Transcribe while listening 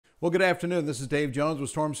Well, good afternoon. This is Dave Jones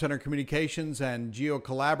with Storm Center Communications and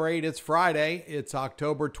GeoCollaborate. It's Friday. It's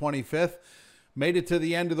October 25th. Made it to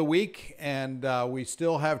the end of the week, and we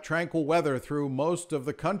still have tranquil weather through most of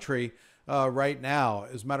the country right now.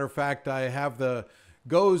 As a matter of fact, I have the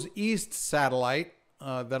Goes East satellite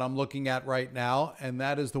that I'm looking at right now, and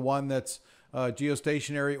that is the one that's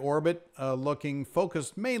geostationary orbit, looking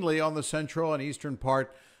focused mainly on the central and eastern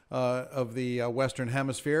part of the Western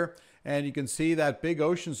Hemisphere. And you can see that big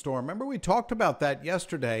ocean storm. Remember, we talked about that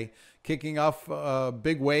yesterday, kicking off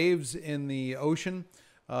big waves in the ocean.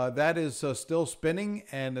 That is still spinning,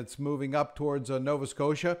 and it's moving up towards Nova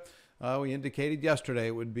Scotia. We indicated yesterday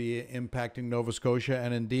it would be impacting Nova Scotia,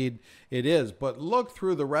 and indeed it is. But look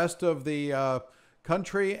through the rest of the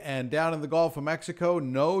country and down in the Gulf of Mexico,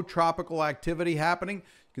 no tropical activity happening.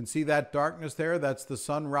 You can see that darkness there. That's the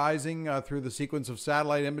sun rising through the sequence of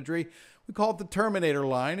satellite imagery. We call it the Terminator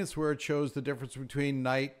line. It's where it shows the difference between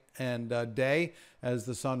night and day as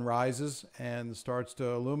the sun rises and starts to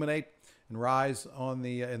illuminate and rise on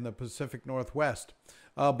in the Pacific Northwest.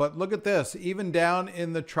 But look at this, even down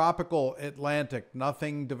in the tropical Atlantic,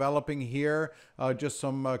 nothing developing here, just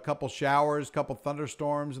some couple showers, couple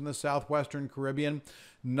thunderstorms in the southwestern Caribbean.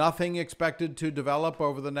 Nothing expected to develop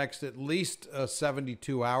over the next at least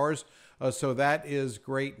 72 hours. So that is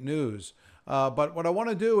great news. But what I want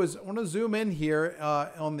to do is I want to zoom in here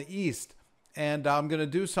on the east, and I'm going to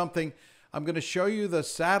do something. I'm going to show you the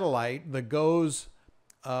satellite, the GOES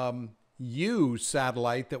U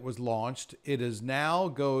satellite that was launched. It is now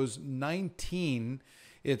GOES 19.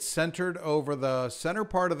 It's centered over the center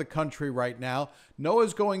part of the country right now.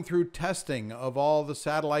 NOAA's going through testing of all the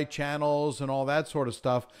satellite channels and all that sort of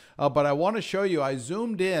stuff. But I want to show you, I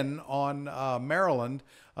zoomed in on Maryland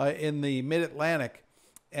in the mid-Atlantic.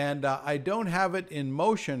 And I don't have it in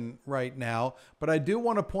motion right now, but I do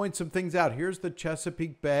want to point some things out. Here's the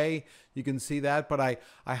Chesapeake Bay. You can see that, but I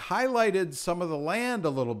highlighted some of the land a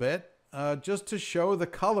little bit just to show the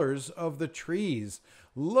colors of the trees.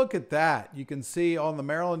 Look at that. You can see on the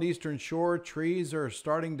Maryland Eastern Shore, trees are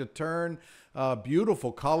starting to turn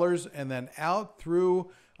beautiful colors, and then out through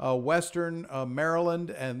western Maryland,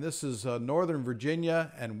 and this is northern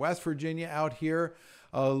Virginia and West Virginia out here.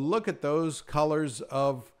 Look at those colors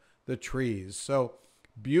of the trees. So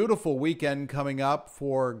beautiful weekend coming up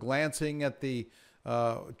for glancing at the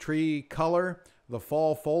tree color, the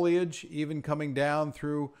fall foliage, even coming down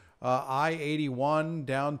through I-81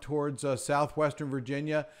 down towards southwestern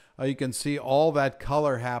Virginia. You can see all that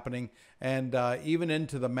color happening, and even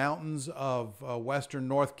into the mountains of western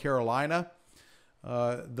North Carolina.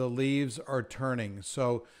 The leaves are turning.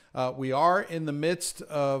 So we are in the midst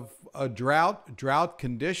of a drought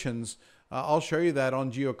conditions. I'll show you that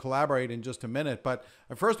on GeoCollaborate in just a minute. But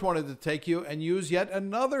I first wanted to take you and use yet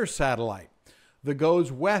another satellite, the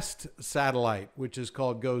GOES West satellite, which is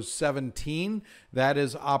called GOES 17. That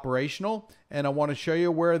is operational. And I want to show you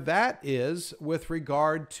where that is with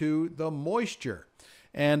regard to the moisture.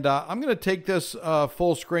 And I'm going to take this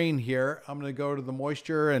full screen here. I'm going to go to the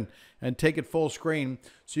moisture and take it full screen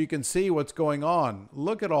so you can see what's going on.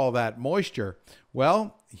 Look at all that moisture.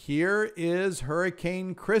 Well, here is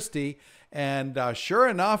Hurricane Christy. And sure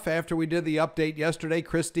enough, after we did the update yesterday,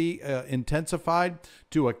 Christy intensified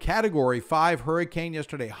to a Category 5 hurricane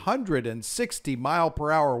yesterday, 160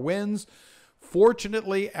 mile-per-hour winds.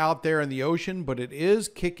 Fortunately out there in the ocean, but it is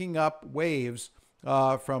kicking up waves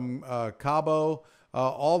from Cabo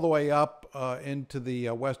all the way up into the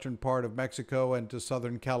western part of Mexico and to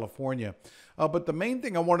Southern California. But the main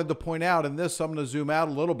thing I wanted to point out, and this, I'm going to zoom out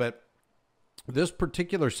a little bit, this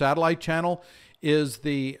particular satellite channel is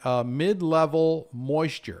the mid-level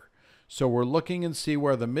moisture. So we're looking and see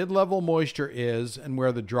where the mid-level moisture is and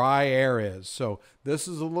where the dry air is. So this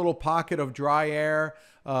is a little pocket of dry air,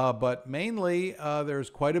 but mainly there's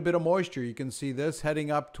quite a bit of moisture. You can see this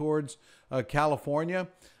heading up towards California.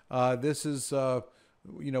 This is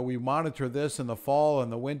we monitor this in the fall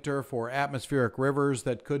and the winter for atmospheric rivers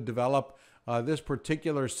that could develop. This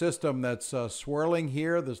particular system that's swirling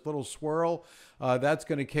here, this little swirl, that's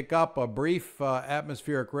going to kick up a brief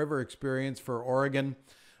atmospheric river experience for Oregon.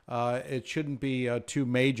 It shouldn't be too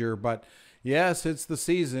major, but yes, it's the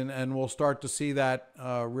season, and we'll start to see that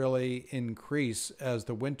really increase as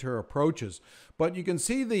the winter approaches. But you can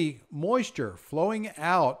see the moisture flowing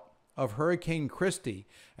out of Hurricane Christy,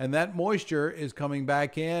 and that moisture is coming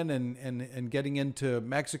back in and getting into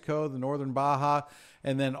Mexico, the northern Baja,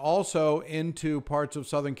 and then also into parts of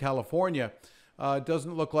Southern California. It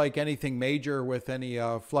doesn't look like anything major with any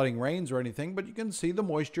flooding rains or anything, but you can see the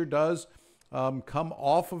moisture does come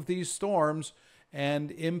off of these storms and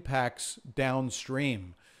impacts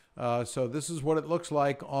downstream. So this is what it looks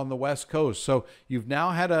like on the West Coast. So you've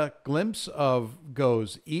now had a glimpse of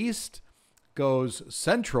goes east, goes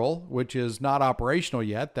central, which is not operational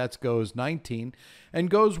yet. That's goes 19, and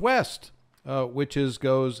goes west, which is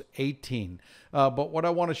goes 18. But what I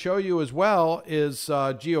want to show you as well is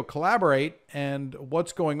GeoCollaborate and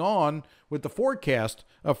what's going on with the forecast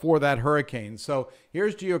for that hurricane. So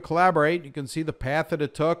here's GeoCollaborate. You can see the path that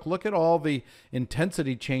it took. Look at all the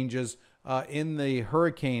intensity changes in the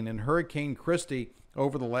hurricane and Hurricane Christy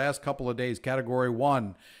over the last couple of days. Category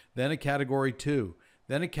 1, then a Category 2,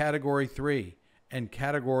 then a Category 3, and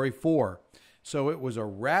Category 4. So it was a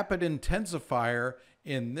rapid intensifier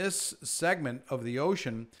in this segment of the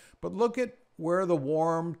ocean. But look at where the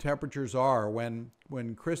warm temperatures are. When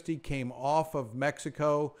Christy came off of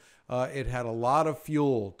Mexico, it had a lot of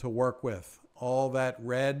fuel to work with. All that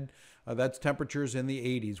red, that's temperatures in the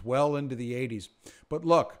 80s, well into the 80s. But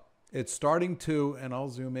look, it's starting to, and I'll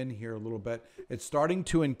zoom in here a little bit, it's starting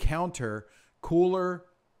to encounter cooler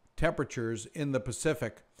temperatures in the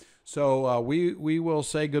Pacific. So we will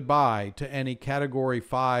say goodbye to any Category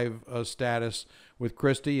 5 status with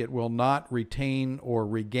Christy. It will not retain or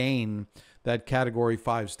regain that Category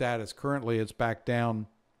 5 status. Currently, it's back down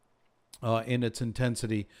in its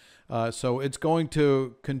intensity. So it's going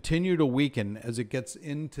to continue to weaken as it gets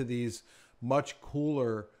into these much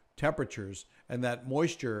cooler temperatures, and that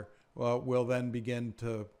moisture will then begin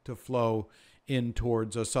to flow in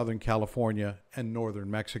towards Southern California and northern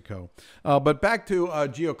Mexico. But back to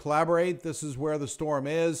GeoCollaborate. This is where the storm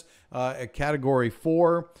is, at Category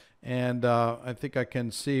 4. And I think I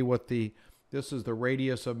can see what this is the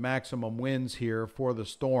radius of maximum winds here for the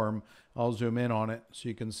storm. I'll zoom in on it so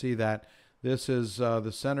you can see that. This is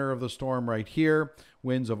the center of the storm right here.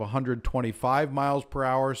 Winds of 125 miles per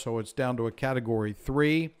hour, so it's down to a Category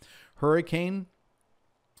 3 hurricane.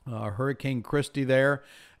 Hurricane Christy there,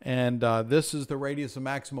 and this is the radius of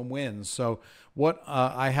maximum winds. So what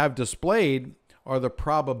I have displayed are the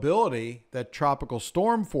probability that tropical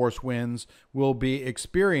storm force winds will be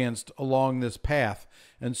experienced along this path.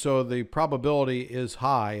 And so the probability is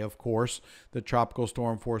high, of course, that tropical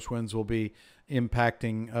storm force winds will be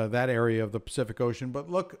impacting that area of the Pacific Ocean. But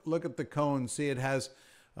look at the cone. See, it has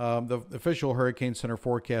the official Hurricane Center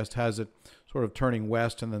forecast has it sort of turning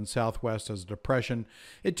west and then southwest as a depression.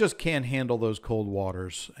 It just can't handle those cold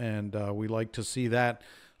waters, and we like to see that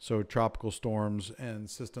so tropical storms and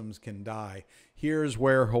systems can die. Here's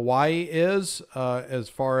where Hawaii is as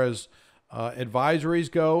far as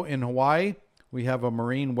advisories go in Hawaii. We have a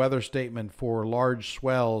marine weather statement for large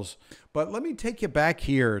swells. But let me take you back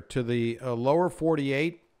here to the lower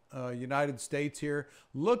 48 United States here.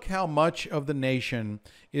 Look how much of the nation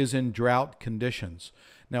is in drought conditions.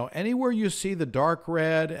 Now, anywhere you see the dark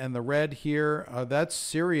red and the red here, that's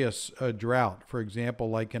serious drought. For example,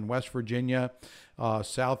 like in West Virginia,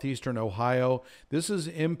 southeastern Ohio, this is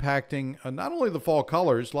impacting not only the fall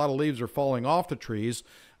colors, a lot of leaves are falling off the trees,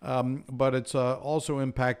 but it's also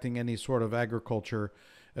impacting any sort of agriculture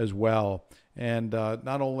as well. And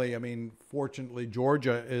not only, I mean, fortunately,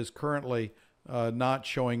 Georgia is currently not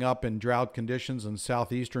showing up in drought conditions. In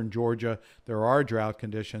southeastern Georgia, there are drought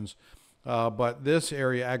conditions. But this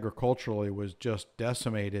area agriculturally was just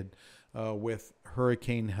decimated with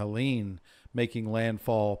Hurricane Helene making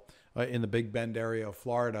landfall in the Big Bend area of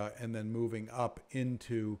Florida and then moving up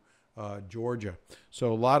into Georgia.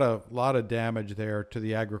 So a lot of damage there to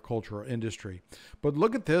the agricultural industry. But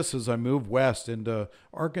look at this as I move west into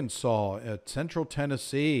Arkansas, central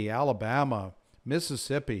Tennessee, Alabama,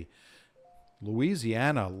 Mississippi,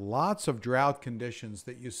 Louisiana. Lots of drought conditions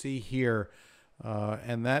that you see here.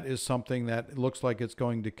 And that is something that looks like it's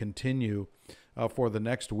going to continue for the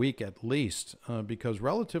next week at least, because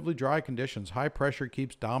relatively dry conditions, high pressure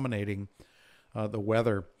keeps dominating the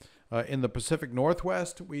weather. In the Pacific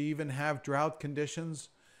Northwest, we even have drought conditions,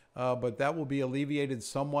 but that will be alleviated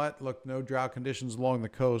somewhat. Look, no drought conditions along the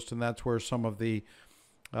coast, and that's where some of the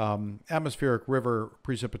atmospheric river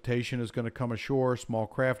precipitation is going to come ashore, small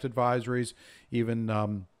craft advisories,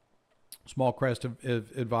 even small craft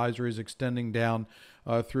advisories extending down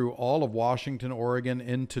through all of Washington, Oregon,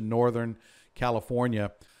 into northern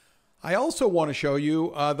California. I also want to show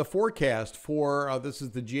you the forecast for, this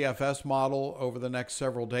is the GFS model over the next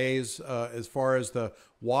several days as far as the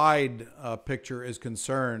wide picture is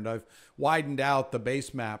concerned. I've widened out the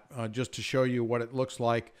base map just to show you what it looks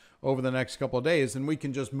like over the next couple of days. And we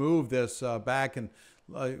can just move this back and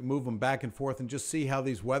move them back and forth and just see how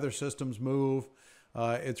these weather systems move.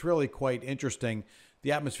 It's really quite interesting.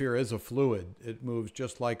 The atmosphere is a fluid. It moves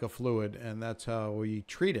just like a fluid, and that's how we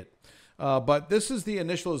treat it. But this is the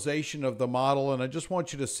initialization of the model, and I just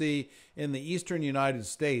want you to see in the eastern United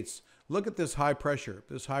States, look at this high pressure.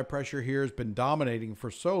 This high pressure here has been dominating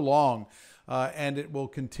for so long, and it will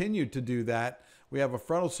continue to do that. We have a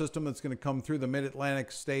frontal system that's going to come through the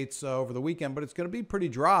mid-Atlantic states over the weekend, but it's going to be pretty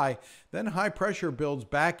dry. Then high pressure builds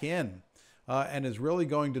back in and is really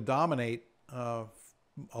going to dominate a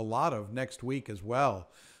lot of next week as well.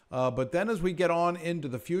 But then as we get on into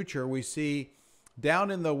the future, we see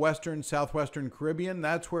down in the western, southwestern Caribbean,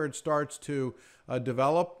 that's where it starts to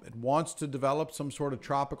develop. It wants to develop some sort of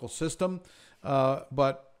tropical system,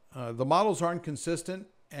 but the models aren't consistent,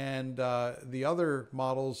 and the other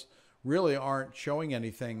models really aren't showing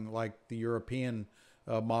anything, like the European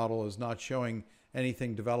model is not showing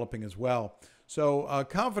anything developing as well. So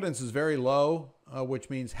confidence is very low, which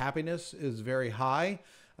means happiness is very high,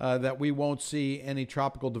 that we won't see any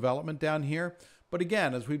tropical development down here. But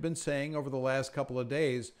again, as we've been saying over the last couple of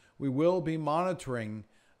days, we will be monitoring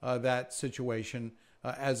that situation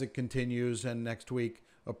as it continues and next week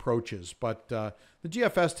approaches. But the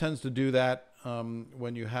GFS tends to do that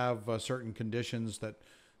when you have certain conditions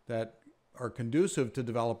that are conducive to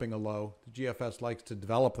developing a low. The GFS likes to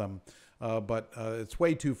develop them, but it's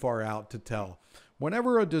way too far out to tell.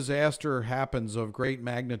 Whenever a disaster happens of great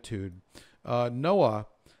magnitude, NOAA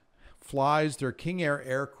flies their King Air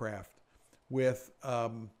aircraft with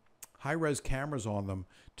high-res cameras on them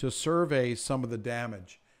to survey some of the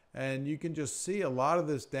damage. And you can just see a lot of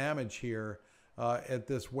this damage here at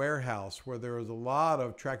this warehouse, where there was a lot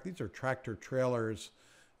of these are tractor trailers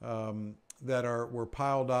that were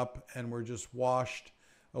piled up and were just washed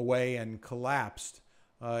away and collapsed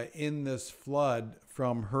in this flood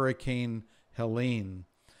from Hurricane Helene.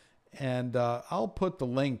 And I'll put the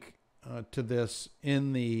link to this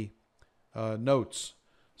in the notes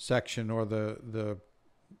section, or the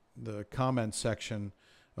comment section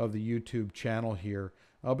of the YouTube channel here.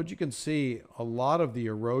 But you can see a lot of the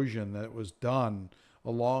erosion that was done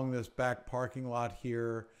along this back parking lot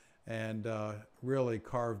here, and really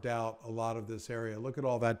carved out a lot of this area. Look at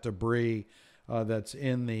all that debris that's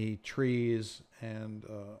in the trees and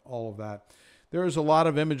all of that. There's a lot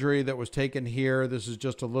of imagery that was taken here. This is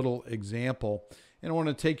just a little example. And I want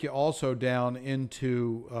to take you also down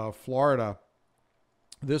into Florida.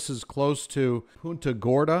 This is close to Punta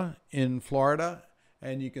Gorda in Florida,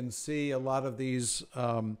 and you can see a lot of these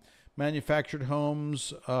manufactured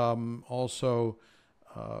homes, also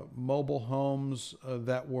mobile homes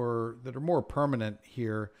that are more permanent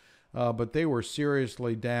here, but they were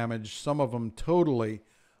seriously damaged. Some of them totally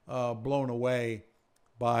blown away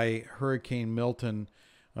by Hurricane Milton,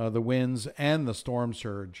 the winds and the storm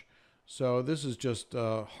surge. So this is just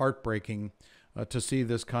heartbreaking to see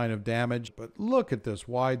this kind of damage. But look at this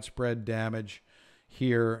widespread damage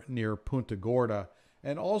here near Punta Gorda,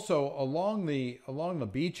 and also along the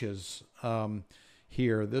beaches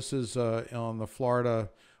here. This is on the Florida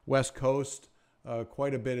west coast.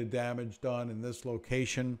 Quite a bit of damage done in this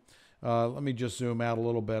location. Let me just zoom out a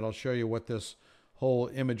little bit. I'll show you what this whole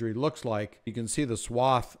imagery looks like. You can see the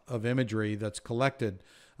swath of imagery that's collected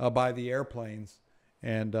by the airplanes,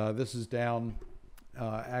 and this is down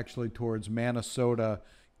actually towards Manasota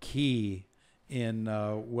Key on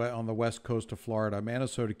the west coast of Florida.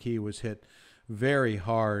 Manasota Key was hit very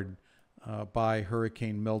hard by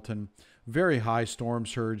Hurricane Milton. Very high storm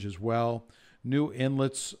surge as well. New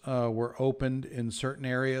inlets were opened in certain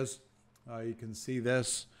areas. You can see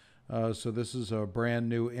this. So this is a brand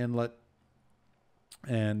new inlet,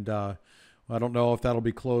 and I don't know if that'll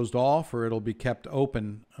be closed off or it'll be kept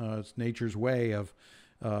open. It's nature's way of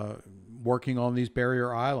working on these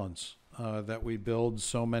barrier islands that we build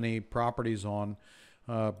so many properties on.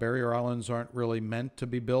 Barrier islands aren't really meant to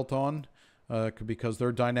be built on because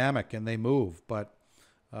they're dynamic and they move. But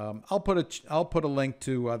I'll put a link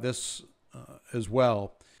to this as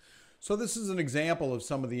well. So this is an example of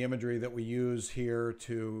some of the imagery that we use here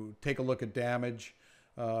to take a look at damage,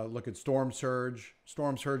 look at storm surge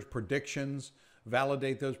predictions,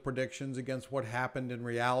 validate those predictions against what happened in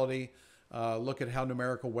reality. Look at how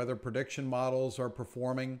numerical weather prediction models are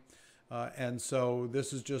performing. And so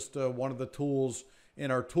this is just one of the tools in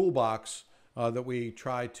our toolbox that we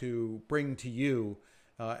try to bring to you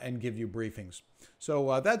and give you briefings.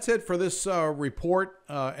 So that's it for this report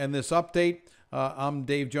and this update. I'm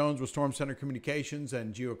Dave Jones with Storm Center Communications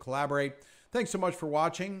and GeoCollaborate. Thanks so much for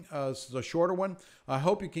watching. This is a shorter one. I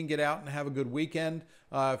hope you can get out and have a good weekend.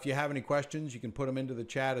 If you have any questions, you can put them into the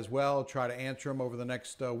chat as well. I'll try to answer them over the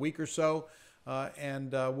next week or so.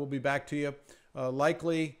 And we'll be back to you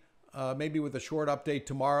likely maybe with a short update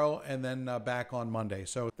tomorrow, and then back on Monday.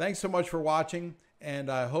 So thanks so much for watching, and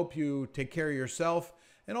I hope you take care of yourself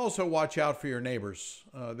And also watch out for your neighbors.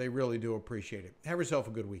 They really do appreciate it. Have yourself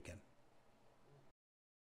a good weekend.